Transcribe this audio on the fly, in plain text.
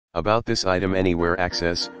About this item: anywhere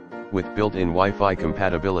access. With built-in Wi-Fi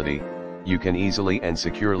compatibility, you can easily and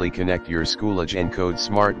securely connect your Schlage Encode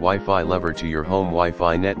smart Wi-Fi lever to your home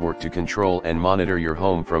Wi-Fi network to control and monitor your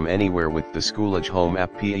home from anywhere with the Schlage Home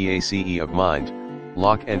app. Peace of mind.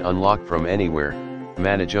 Lock and unlock from anywhere,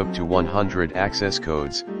 manage up to 100 access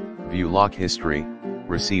codes, view lock history,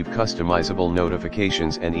 receive customizable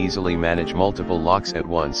notifications and easily manage multiple locks at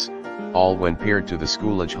once, all when paired to the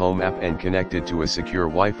Schlage Home app and connected to a secure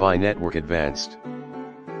Wi-Fi network. Advanced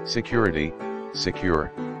security,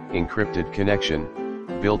 secure, encrypted connection,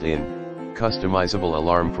 built-in, customizable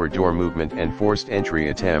alarm for door movement and forced entry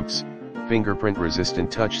attempts,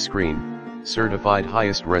 fingerprint-resistant touchscreen, certified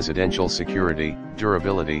highest residential security,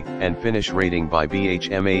 durability and finish rating by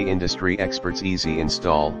BHMA industry experts. Easy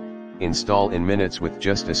install. Install in minutes with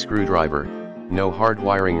just a screwdriver, no hard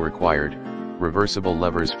wiring required. Reversible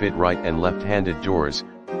levers fit right and left-handed doors,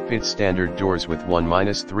 fit standard doors with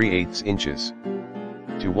 1-3/8 inches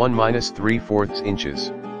to 1-3/4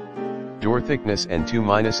 inches. Door thickness and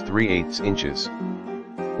 2-3/8 inches.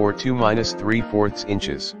 Or 2-3/4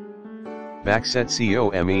 inches. Backset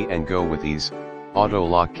COME and go with ease. Auto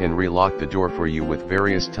lock can relock the door for you with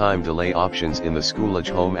various time delay options in the Schlage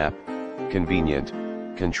Home app. Convenient.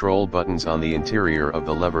 Control buttons on the interior of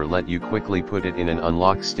the lever let you quickly put it in an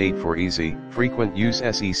unlocked state for easy, frequent use.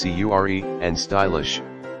 Secure and stylish.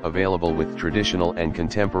 Available with traditional and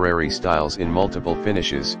contemporary styles in multiple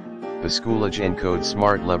finishes, the Schlage Encode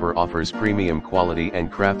Smart Lever offers premium quality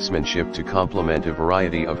and craftsmanship to complement a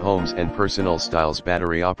variety of homes and personal styles.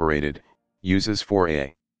 Battery operated, uses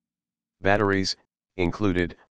 4A batteries, included,